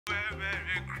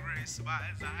Merry Christmas,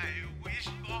 I wish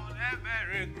you all a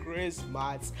Merry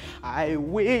Christmas. I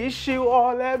wish you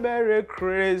all a Merry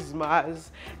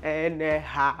Christmas and a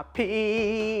Happy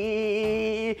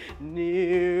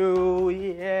New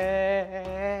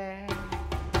Year.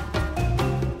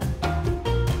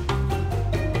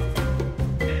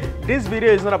 This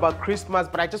video is not about Christmas,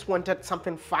 but I just wanted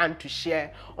something fun to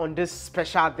share on this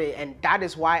special day, and that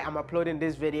is why I'm uploading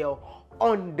this video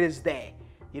on this day.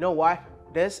 You know what?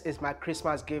 This is my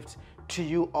Christmas gift to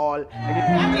you all.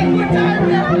 And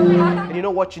you know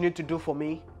what you need to do for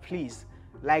me? Please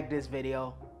like this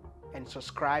video and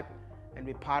subscribe and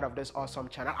be part of this awesome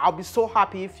channel. I'll be so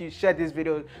happy if you share this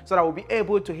video so that we'll be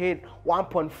able to hit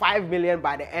 1.5 million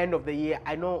by the end of the year.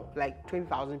 I know, like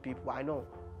 20,000 people. I know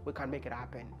we can make it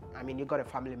happen. I mean, you got a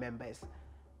family members.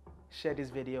 Share this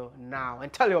video now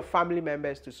and tell your family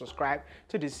members to subscribe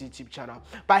to this YouTube channel.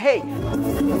 But hey,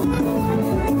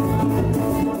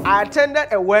 I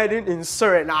attended a wedding in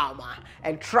Suriname,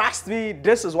 and trust me,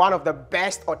 this is one of the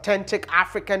best authentic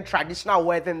African traditional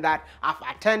weddings that I've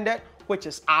attended, which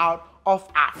is out of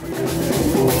Africa.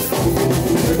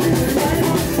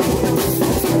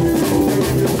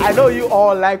 I know you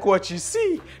all like what you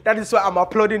see. That is why I'm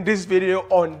uploading this video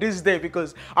on this day,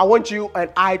 because I want you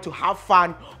and I to have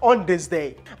fun on this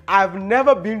day. I've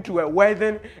never been to a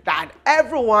wedding that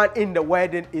everyone in the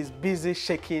wedding is busy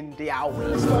shaking their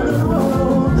waist.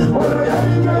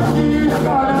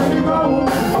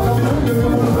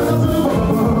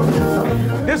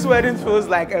 This wedding feels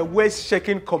like a waist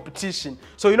shaking competition.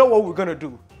 So you know what we're gonna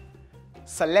do?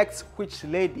 Select which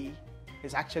lady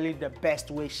is actually the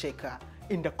best waist shaker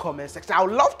in the comment section. I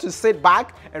would love to sit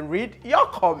back and read your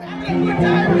comments. We're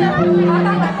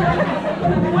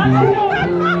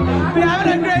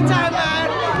having a great time, man.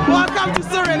 Welcome to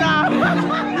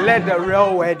Suriname. Let the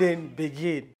real wedding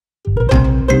begin.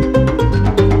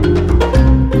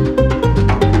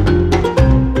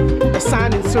 The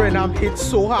sun in Suriname hits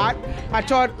so hard. I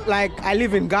thought, like, I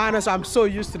live in Ghana, so I'm so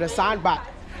used to the sun, but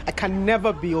I can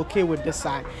never be okay with the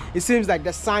sun. It seems like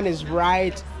the sun is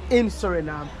right in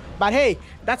Suriname. But hey,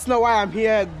 that's not why I'm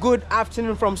here. Good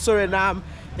afternoon from Suriname.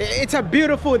 It's a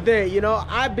beautiful day, you know.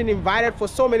 I've been invited for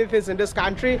so many things in this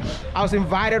country. I was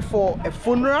invited for a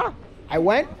funeral. I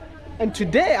went. And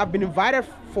today I've been invited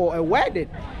for a wedding.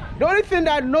 The only thing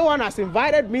that no one has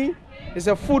invited me is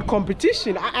a food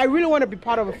competition. I really want to be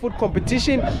part of a food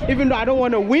competition, even though I don't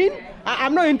want to win.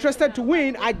 I'm not interested to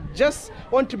win. I just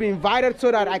want to be invited so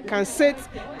that I can sit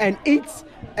and eat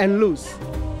and lose.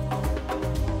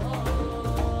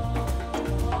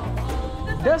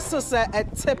 This is a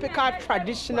typical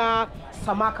traditional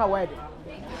Samaka wedding,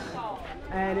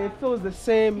 and it feels the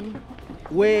same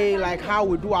way like how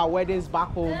we do our weddings back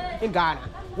home in Ghana.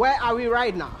 Where are we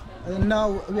right now?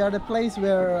 Now we are the place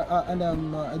where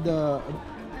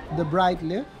the bride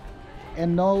live,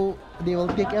 and now they will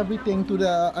take everything to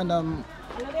the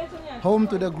home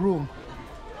to the groom,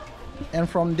 and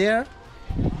from there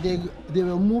they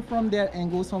will move from there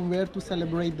and go somewhere to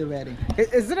celebrate the wedding.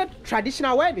 Is it a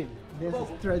traditional wedding? This is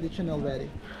traditional wedding.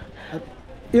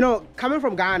 You know, coming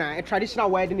from Ghana, a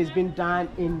traditional wedding is being done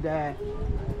in the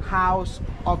house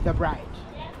of the bride.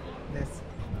 That's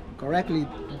correctly,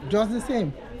 just the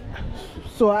same.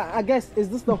 So I guess, is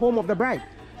this the home of the bride?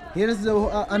 Here is the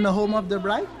home of the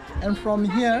bride, and from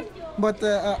here, but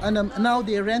now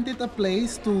they rented a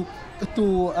place to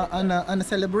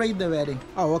celebrate the wedding.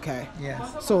 Oh, okay.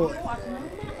 Yes. So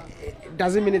it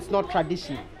doesn't mean it's not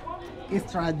tradition. It's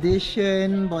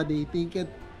tradition, but they take it,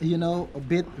 you know, a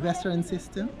bit Western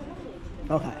system.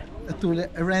 Okay. To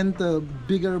rent a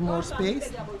bigger, more space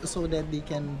so that they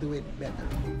can do it better.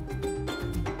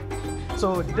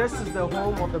 So this is the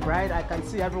home of the bride. I can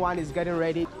see everyone is getting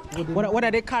ready. What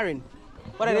are they carrying?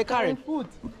 What are they carrying? Food.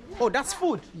 Oh, that's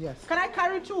food? Yes. Can I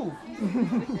carry too?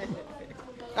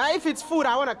 If it's food,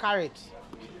 I want to carry it.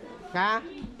 Huh?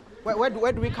 Where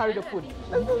do we carry the food?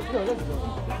 Let's go. Let's go.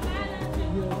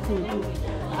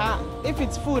 If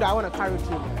it's food, I want to carry it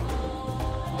too.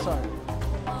 I'm sorry.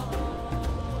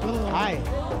 Hi.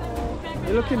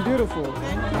 You're looking beautiful.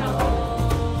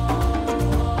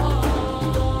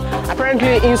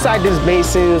 Apparently inside these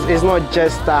basins is not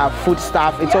just food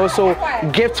stuff, it's also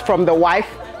gifts from the wife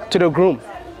to the groom.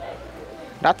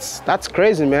 That's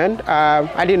crazy, man.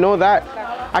 I didn't know that.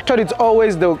 I thought it's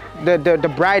always the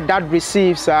bride that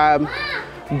receives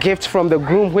gifts from the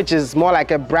groom, which is more like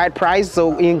a bride prize.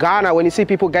 So in Ghana, when you see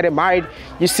people getting married,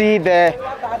 you see the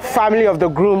family of the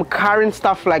groom carrying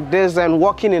stuff like this and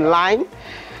walking in line.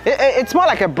 It's more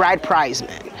like a bride prize,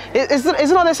 man. It's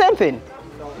not the same thing.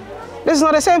 This is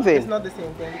not the same thing. It's not the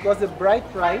same thing because the bride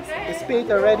price is paid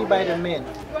already by the men.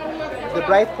 the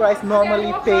bride price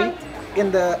normally paid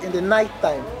in the night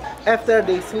time. After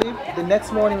they sleep, the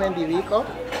next morning when they wake up,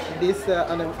 this is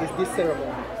this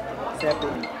ceremony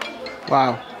happening.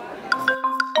 Wow.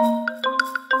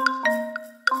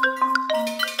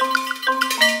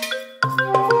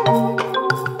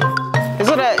 Is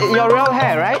it your real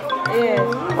hair, right?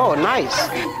 Yeah. Oh, nice.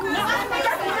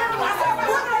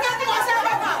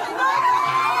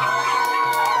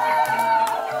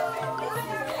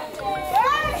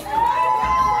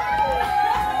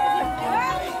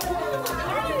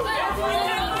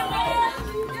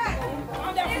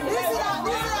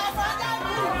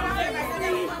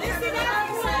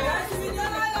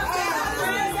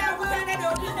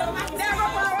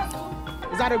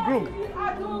 Is that a groom?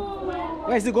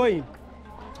 Where is he going?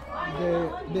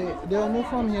 They'll move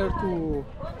from here to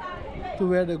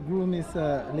where the groom is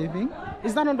living.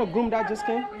 Is that not the groom that just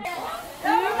came?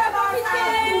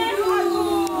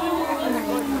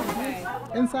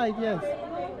 Inside, yes.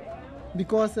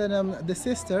 Because the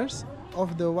sisters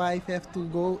of the wife have to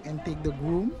go and take the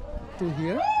groom to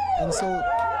here, and so.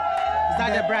 Is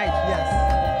that the bride? Yes.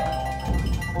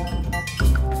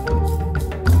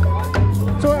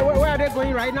 So where are they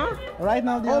going right now? Right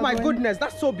now, oh my goodness,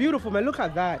 that's so beautiful, man! Look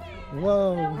at that.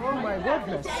 Whoa. Oh my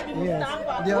goodness. Yes.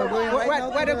 They are going right now.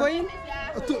 Where are they going?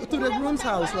 To the groom's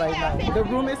house right now. The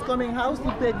groom is coming house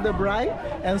to take the bride,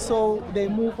 and so they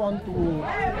move on to.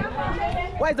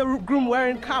 Why is the groom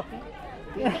wearing cap?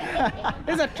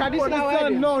 It's a traditional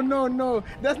wedding. No.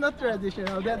 That's not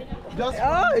traditional. That just.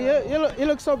 Oh, you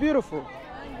look so beautiful.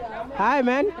 Hi,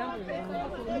 man.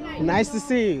 Nice to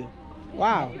see you.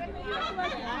 Wow.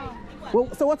 Well,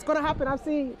 so what's gonna happen? I'm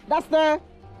seeing that's the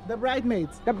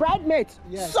bridesmaids. The bridesmaids.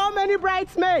 Yes. So many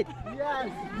bridesmaids. Yes.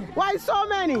 Why so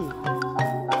many?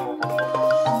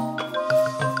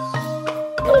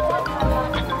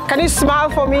 Can you smile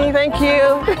for me? Thank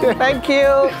you. Thank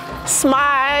you.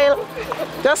 Smile.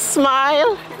 Just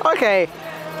smile. Okay.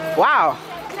 Wow.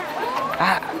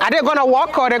 Are they gonna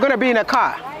walk or they're gonna be in a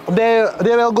car? They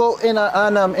will go in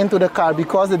into the car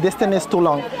because the distance is too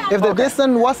long. If the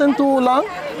distance wasn't too long,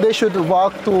 they should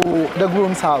walk to the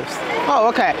groom's house. Oh,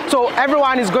 okay. So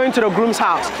everyone is going to the groom's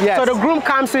house. Yes. So the groom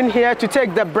comes in here to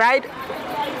take the bride,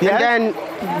 yes, and then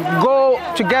go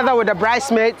together with the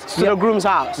bridesmaids to the groom's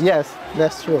house. Yes,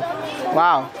 that's true.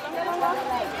 Wow.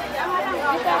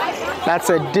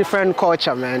 That's a different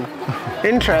culture, man.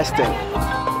 Interesting.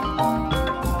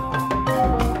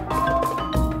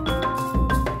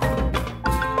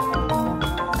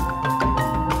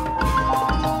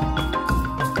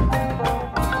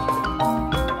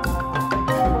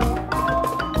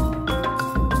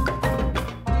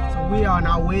 We are on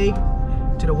our way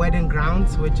to the wedding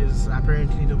grounds, which is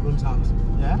apparently the groom's house.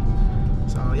 Yeah.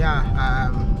 So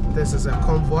yeah, this is a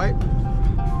convoy,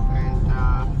 and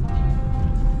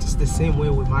just the same way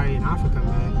we marry in Africa,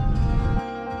 man.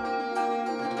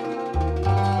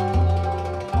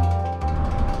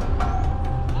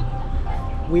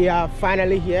 We are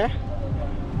finally here.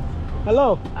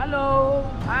 Hello. Hello.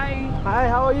 Hi. Hi.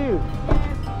 How are you?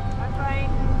 Yes, I'm fine.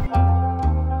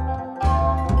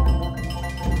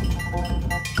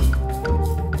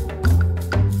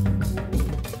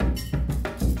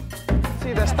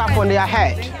 The stuff on their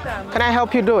head. Can I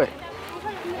help you do it?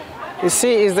 You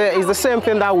see, it's the same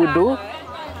thing that we do.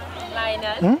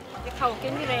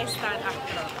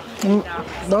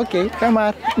 Okay, come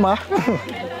on.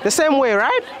 The same way,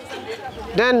 right?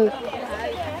 Then,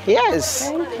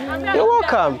 yes, you're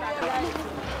welcome.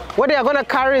 What they are going to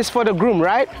carry is for the groom,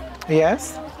 right?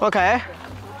 Yes. Okay.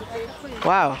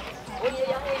 Wow.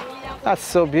 That's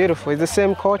so beautiful. It's the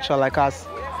same culture like us.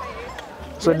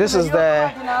 So this is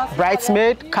the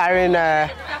bridesmaid carrying the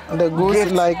goods,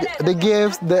 gifts. like the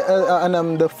gifts,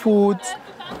 the foods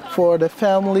for the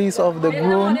families of the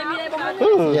groom.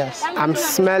 Mm. Yes. I'm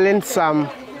smelling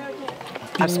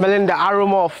the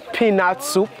aroma of peanut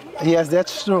soup. Yes,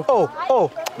 that's true. Oh,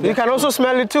 you can also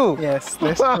smell it too. Yes,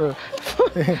 that's true.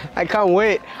 I can't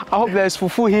wait. I hope there's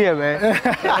fufu here, man.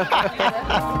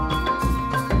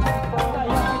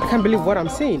 I can't believe what I'm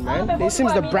seeing, man. It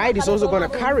seems the bride is also going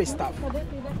to carry stuff.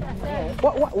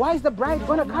 Why is the bride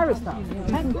going to carry stuff?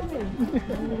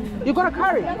 You're going to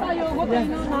carry?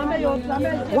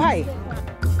 Why?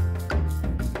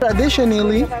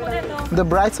 Traditionally, the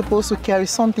bride's supposed to carry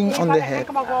something on the head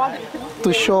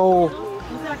to show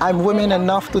I'm woman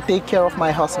enough to take care of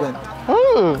my husband.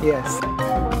 Mm. Yes.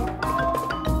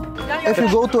 If you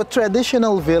go to a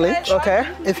traditional village, okay,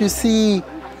 if you see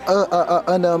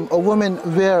a woman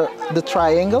wear the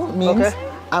triangle, means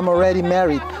I'm already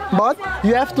married. But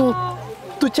you have to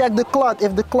check the cloth.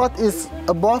 If the cloth is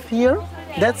above here,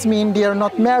 that means they are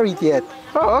not married yet.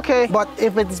 Oh, okay. But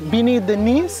if it's beneath the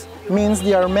knees, means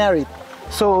they are married.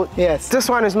 So Yes. this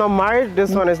one is not married,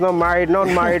 this one is not married, not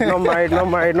married, not married, not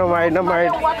married, not married, not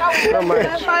married, not married.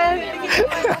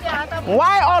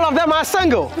 Why all of them are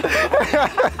single?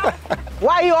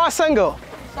 Why are you all single?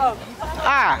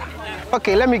 Ah,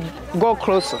 okay, let me go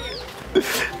closer.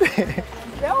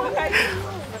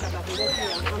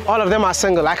 All of them are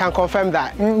single, I can confirm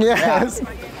that. Yes. Yeah,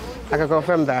 I can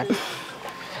confirm that.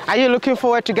 Are you looking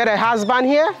forward to get a husband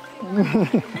here?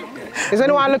 Is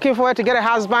anyone looking forward to get a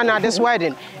husband at this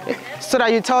wedding? So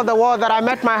that you tell the world that I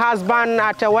met my husband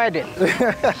at a wedding.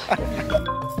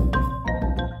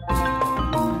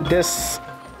 This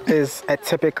is a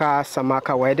typical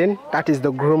Samaka wedding. That is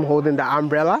the groom holding the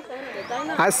umbrella.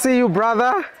 I see you,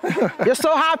 brother. You're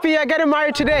so happy you're getting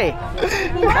married today.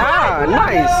 Ah,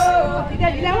 nice.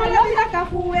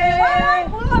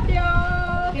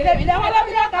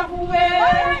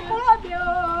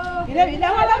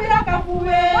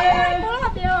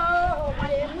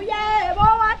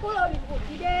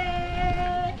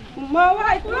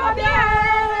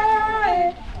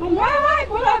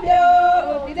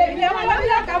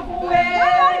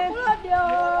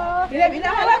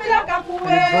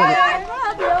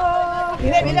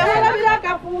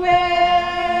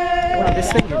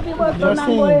 You're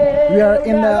saying we are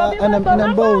in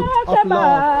a boat of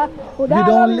love. We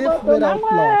don't live without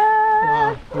love.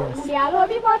 Wow, yes. We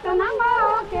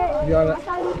are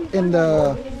in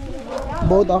the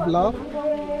boat of love.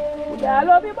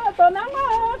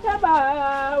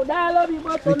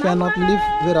 We cannot live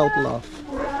without love.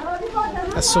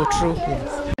 That's so true. Yes.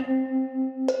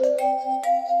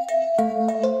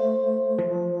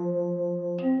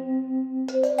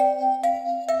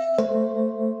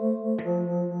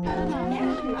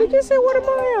 Did you say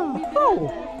WODEMAYA? Oh,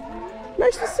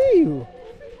 nice to see you.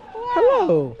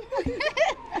 Hello.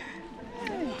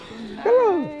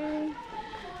 Hello.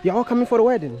 You're all coming for the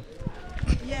wedding?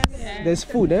 Yes. There's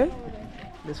food, eh?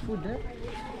 There's food there?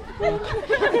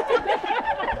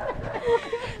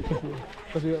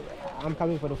 Because I'm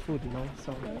coming for the food, you know,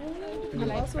 so. I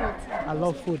like food. I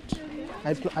love food.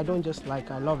 I don't just like,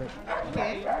 I love it.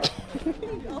 Okay.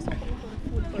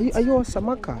 Are you a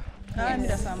Samaka? I'm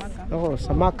the Samaka. Oh,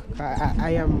 Samaka.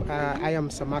 I am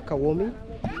Samaka woman.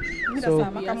 So,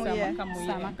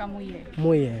 Samaka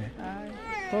Muye.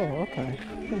 Oh, okay.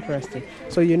 Interesting.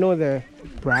 So you know the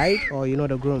bride or you know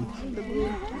the groom? The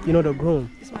groom. You know the groom?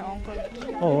 It's my uncle.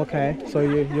 Oh, okay. So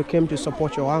you came to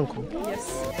support your uncle?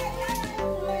 Yes.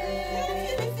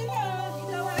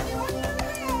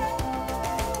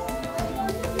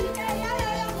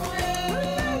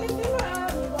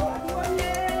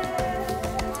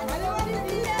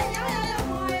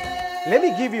 Let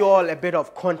me give you all a bit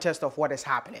of context of what is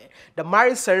happening. The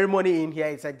marriage ceremony in here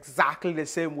is exactly the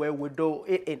same way we do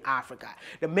it in Africa.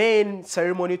 The main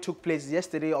ceremony took place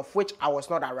yesterday, of which I was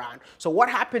not around. So what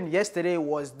happened yesterday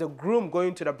was the groom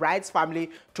going to the bride's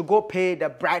family to go pay the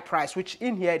bride price, which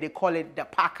in here they call it the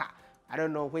paka. I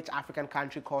don't know which African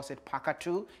country calls it paka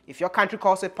too. If your country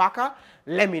calls it paka,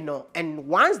 let me know. And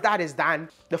once that is done,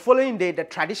 the following day, the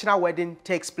traditional wedding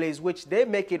takes place, which they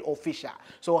make it official.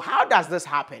 So how does this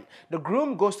happen? The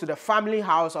groom goes to the family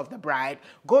house of the bride,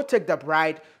 go take the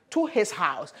bride to his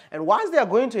house. And once they are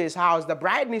going to his house, the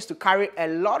bride needs to carry a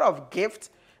lot of gifts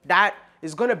that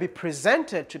is going to be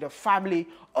presented to the family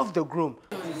of the groom.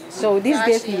 So these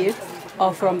gifts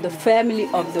are from the family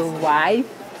of the wife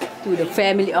to the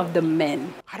family of the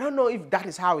men. I don't know if that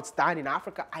is how it's done in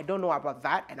Africa. I don't know about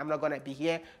that, and I'm not going to be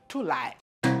here to lie.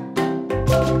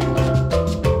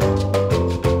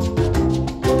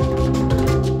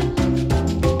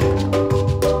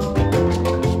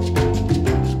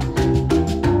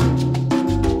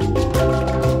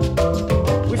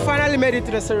 We finally made it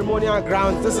to the ceremonial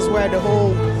grounds. This is where the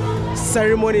whole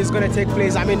ceremony is going to take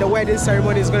place. I mean, the wedding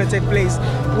ceremony is going to take place.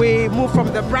 We moved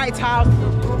from the bride's house to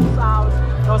the groom's house.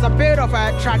 There was a bit of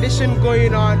a tradition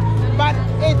going on, but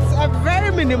it's a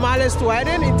very minimalist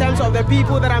wedding in terms of the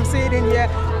people that I'm seeing in here.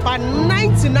 But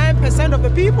 99% of the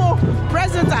people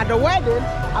present at the wedding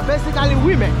are basically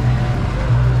women.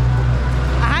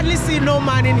 I hardly see no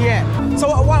man in here. So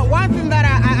one thing that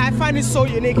I find is so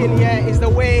unique in here is the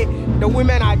way the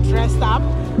women are dressed up.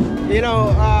 You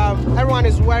know, everyone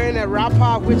is wearing a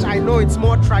wrapper, which I know it's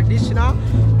more traditional,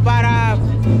 but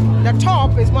the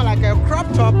top is more like a crop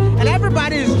top, and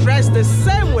everybody is dressed the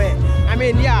same way. I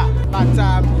mean, yeah, but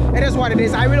it is what it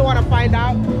is. I really want to find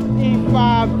out if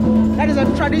that is a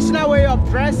traditional way of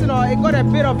dressing or it got a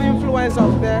bit of influence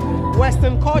of the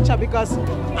Western culture, because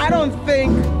I don't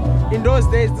think in those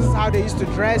days this is how they used to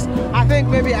dress. I think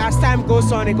maybe as time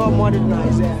goes on, it got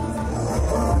modernized, yeah.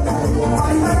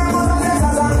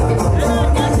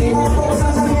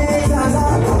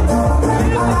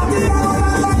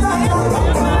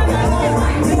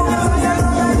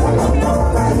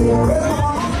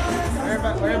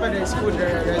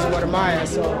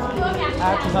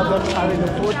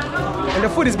 And the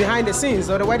food is behind the scenes,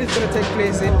 so the wedding is going to take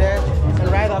place in there. And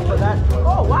right after that,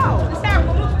 oh wow!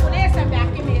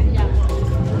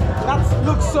 That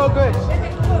looks so good.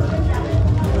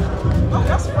 Oh,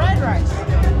 that's fried rice.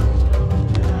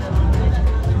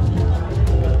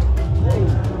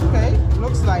 Okay,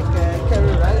 looks like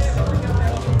curry rice.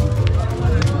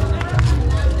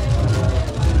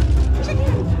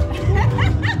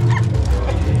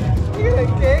 Look at the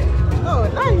cake. Oh,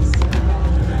 nice.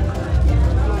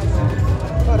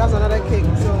 Oh, that's another cake.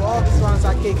 So all these ones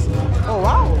are cakes. Oh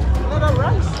wow, another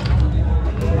rice.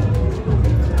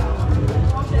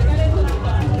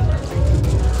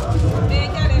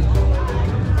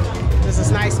 This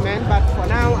is nice, man, but for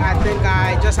now I think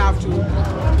I just have to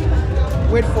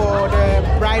wait for the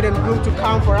bride and groom to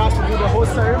come for us to do the whole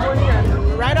ceremony,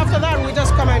 and right after that we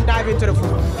just come and dive into the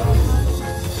food.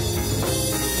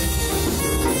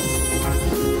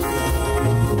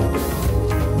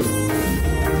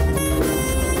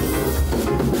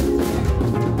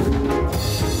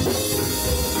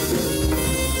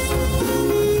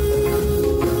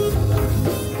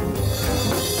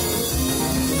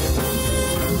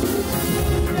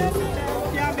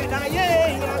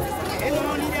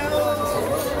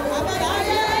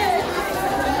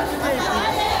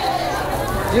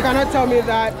 You cannot tell me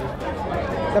that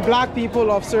the black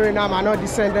people of Suriname are not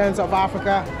descendants of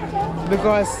Africa,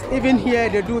 because even here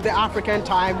they do the African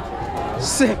time,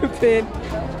 same thing.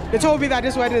 They told me that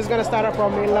this wedding is going to start up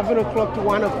from 11 o'clock to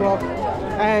 1 o'clock,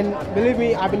 and believe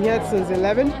me, I've been here since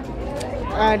 11,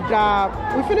 and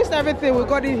we finished everything. We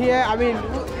got in here, I mean,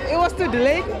 it was still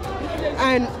delayed,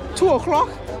 and 2 o'clock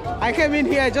I came in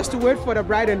here just to wait for the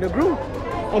bride and the groom,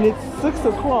 and it's 6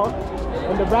 o'clock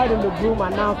and the bride and the groom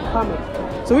are now coming.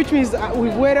 So which means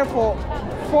we've waited for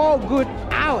 4 good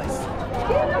hours.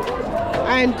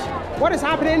 And what is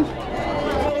happening?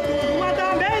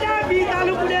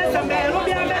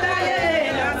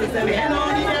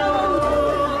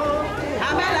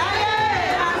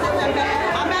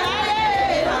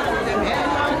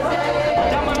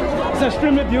 It's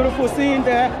extremely beautiful seeing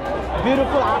the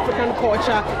beautiful African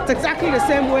culture. It's exactly the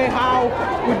same way how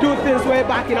we do things way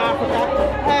back in Africa.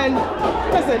 And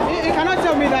listen, you cannot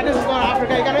tell me that this is not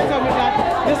Africa. You cannot tell me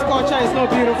that this culture is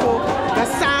not beautiful. The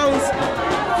sounds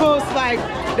feels like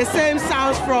the same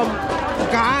sounds from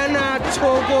Ghana,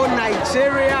 Togo,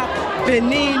 Nigeria,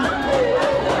 Benin.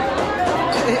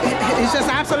 It's just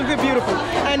absolutely beautiful.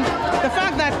 And the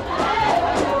fact that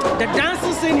the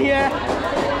dances in here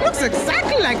looks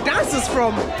exactly like dances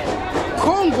from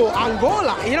Congo,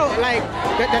 Angola, you know, like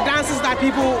the dances that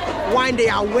people wind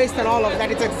their waist and all of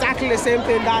that. It's exactly the same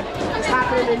thing that is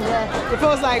happening in here. It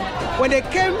feels like when they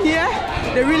came here,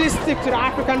 they really stick to the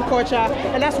African culture,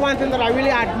 and that's one thing that I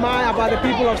really admire about the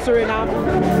people of Suriname.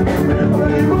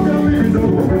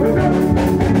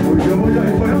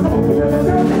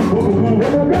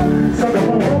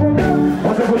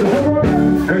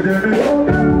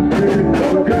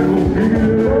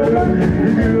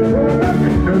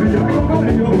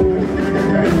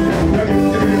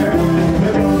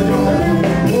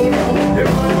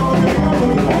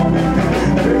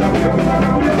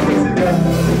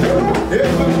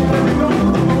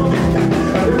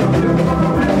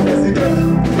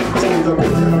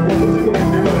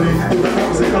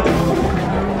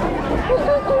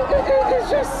 It's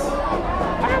just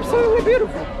absolutely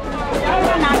beautiful.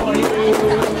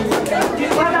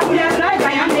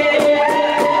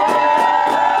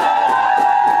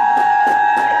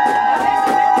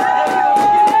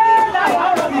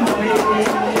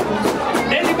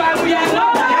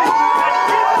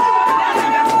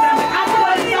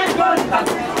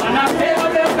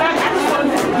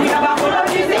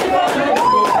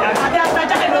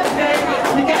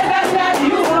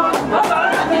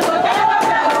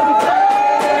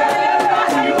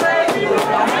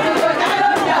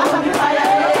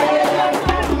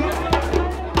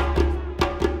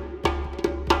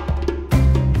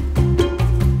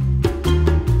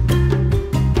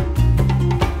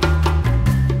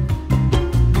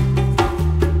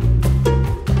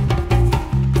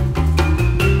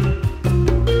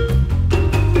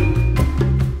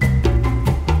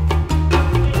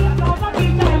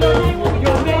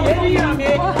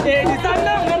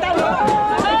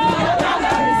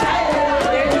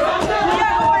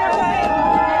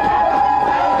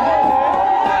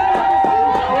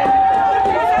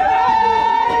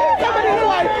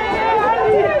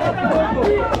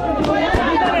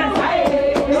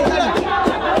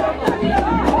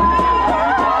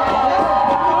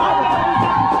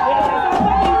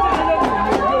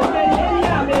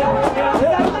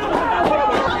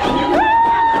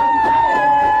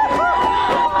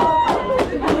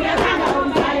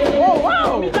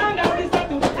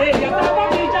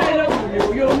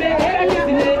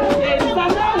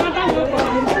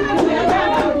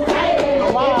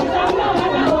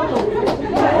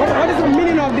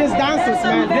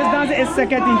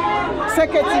 Seketi.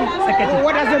 Seketi. Seketi.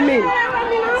 What does it mean?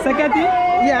 Seketi?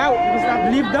 Yeah. Is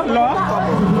that leave the law?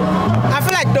 I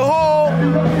feel like the whole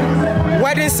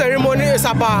wedding ceremony is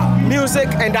about music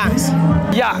and dance.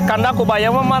 Ya, karena ko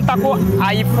bayang mata ko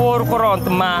ai for koront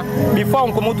ma before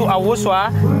ko mutu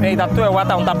awoswa e da to e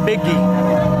wata on ta begi.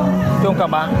 Ton ka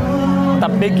ba. Ta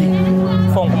begi.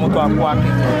 Fon ko mutu akwa.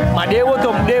 Ma de woto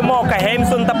de mo ka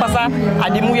hemson ta pasa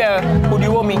adimu ya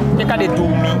odiwomi e ka de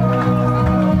dumi.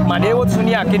 Ma de woto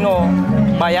sunia kino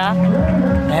baya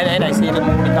I see the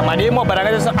Kamademo, but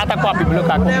I ata copy blue.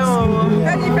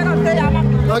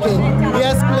 Okay, we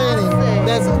are explaining.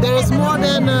 There is more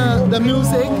than the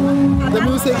music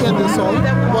and the song,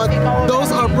 but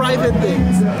those are private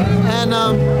things. And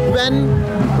when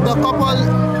the couple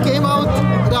came out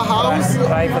the house,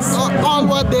 all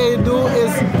what they do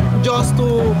is just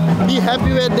to be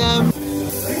happy with them.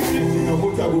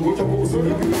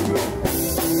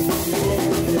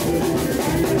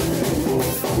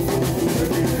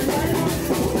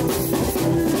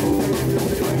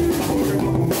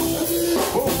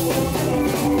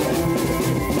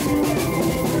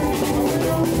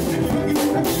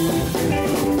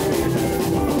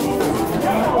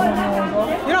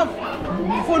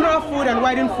 Funeral food and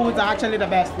wedding foods are actually the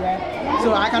best, yeah?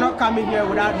 So I cannot come in here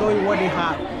without knowing what they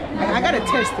have. I gotta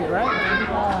taste it, right?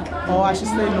 Or I should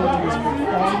say no to this food.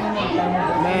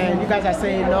 Man, you guys are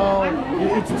saying no,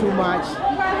 you eat too much.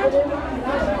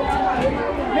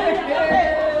 Hey,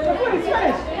 the food is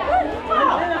finished.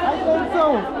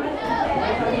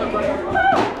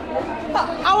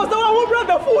 I was the one who brought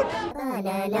the food.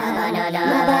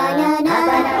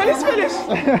 And it's finished.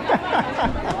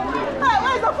 Hey,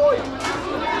 where's the food?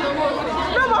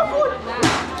 No more food.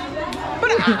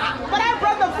 But I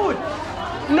brought the food.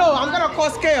 No, I'm gonna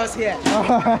cause chaos here.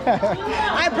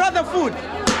 I brought the food.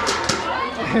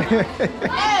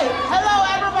 Hey, hello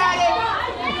everybody.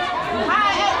 Hi,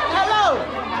 hey, hello.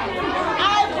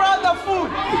 I brought the food.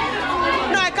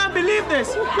 No, I can't believe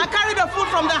this. I carried the food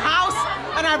from the house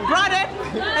and I brought it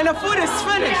and the food is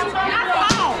finished.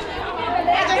 How?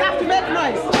 I just have to make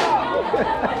noise.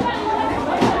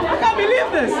 I can't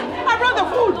believe this. I brought the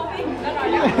food.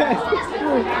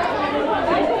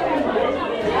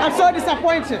 I'm so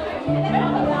disappointed.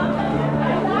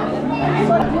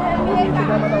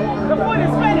 The food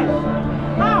is finished.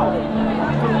 How?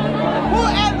 Who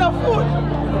ate the food?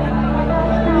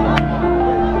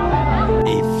 A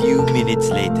few minutes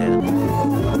later.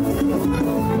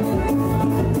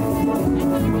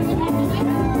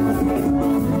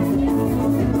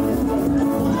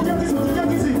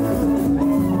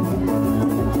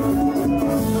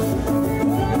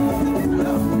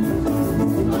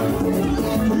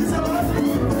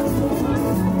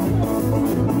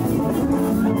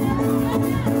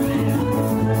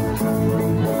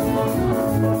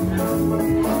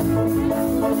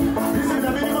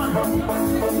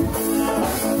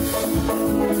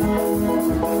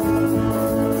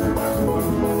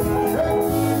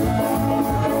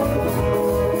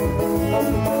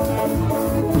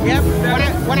 Yep.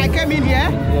 When I came in here,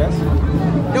 Yes.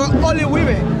 there were only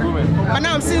women. But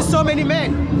now I'm seeing so many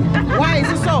men. Why is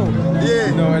it so?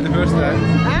 Yeah. No, at the first time.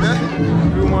 Huh?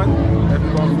 Woman have to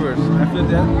come first. After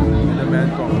that, the man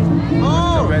comes.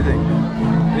 Oh. It's a wedding.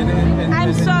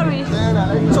 I'm sorry.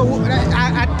 So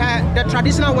at the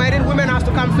traditional wedding, women have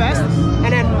to come first,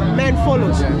 and then men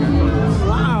follows. Yeah, man follows.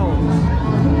 Wow.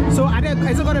 So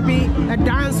is it going to be a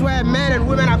dance where men and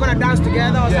women are going to dance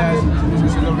together or Yes, something?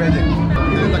 it's a wedding.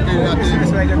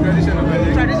 It's like a traditional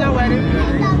wedding. Traditional wedding?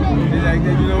 They like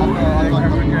that, you know, like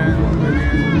African wedding.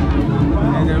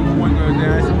 And then women go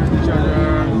dance with each other.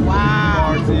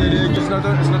 Wow. Party. It's not a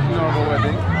normal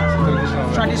wedding. It's a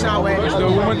traditional Traditional wedding. So the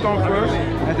woman comes first,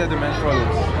 and then the man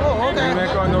follows. Oh, okay. And the man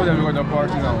can't know that we're going to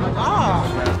party now. Ah.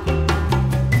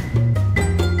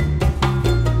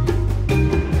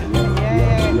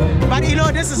 But you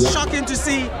know, this is shocking to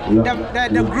see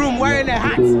the groom wearing a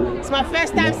hat. It's my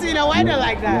first time seeing a wedding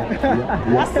like that.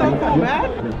 That's so cool, man.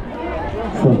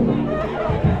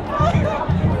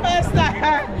 First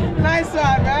time. Nice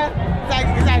one, man.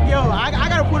 It's like yo, I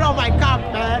gotta put on my cap,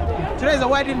 man. Today's a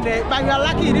wedding day, but you're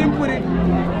lucky he didn't put it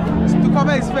to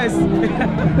cover his face.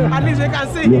 At least we can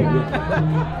see him.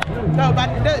 No,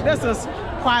 but this is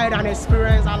quite an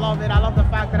experience. I love it. I love the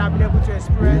fact that I've been able to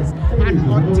experience an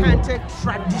authentic,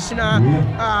 traditional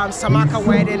Samaka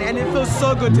wedding, and it feels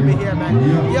so good to be here, man.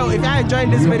 Yo, if you're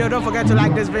enjoying this video, don't forget to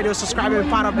like this video, subscribe, and be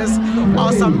part of this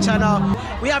awesome channel.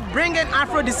 We are bringing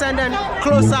Afro-descendant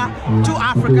closer to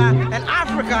Africa, and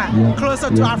Africa closer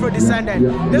to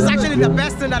Afro-descendant. This is actually the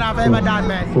best thing that I've ever done,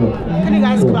 man. Can you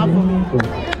guys clap for me?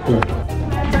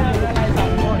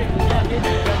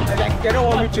 they don't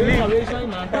want me to leave.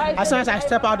 As soon as I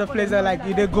step out of the place, they're like,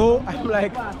 "You they go?" I'm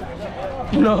like,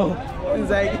 "No." It's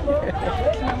like,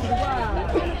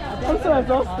 I'm so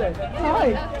exhausted. Hi.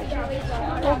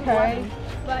 Okay.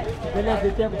 You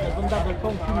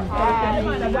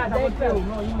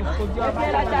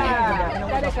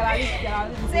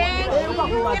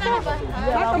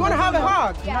want to have a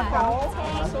hug?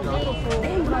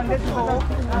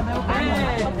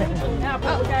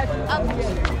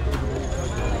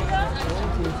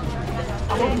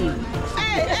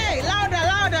 Hey, hey, louder,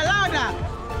 louder, louder.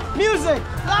 Music,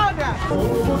 louder.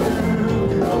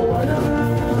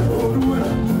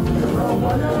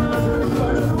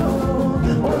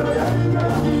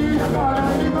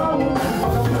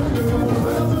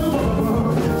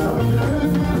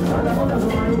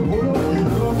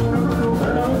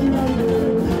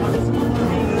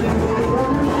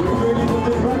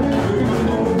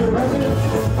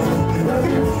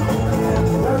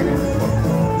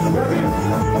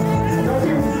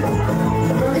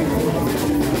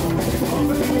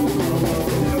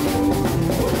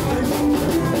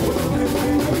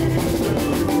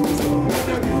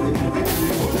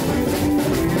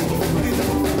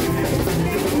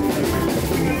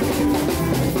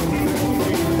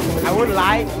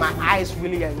 My eyes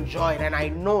really enjoyed, and I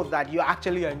know that you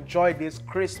actually enjoyed this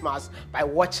Christmas by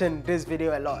watching this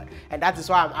video a lot, and that is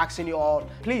why I'm asking you all,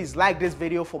 please like this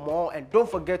video for more, and don't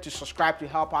forget to subscribe to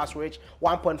help us reach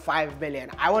 1.5 million.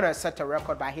 I want to set a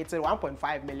record by hitting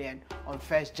 1.5 million on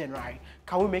 1st January.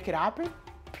 Can we make it happen?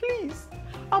 Please,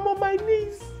 I'm on my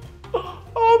knees.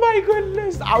 Oh my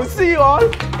goodness. I'll see you all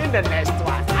in the next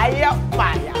one.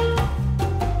 Fire.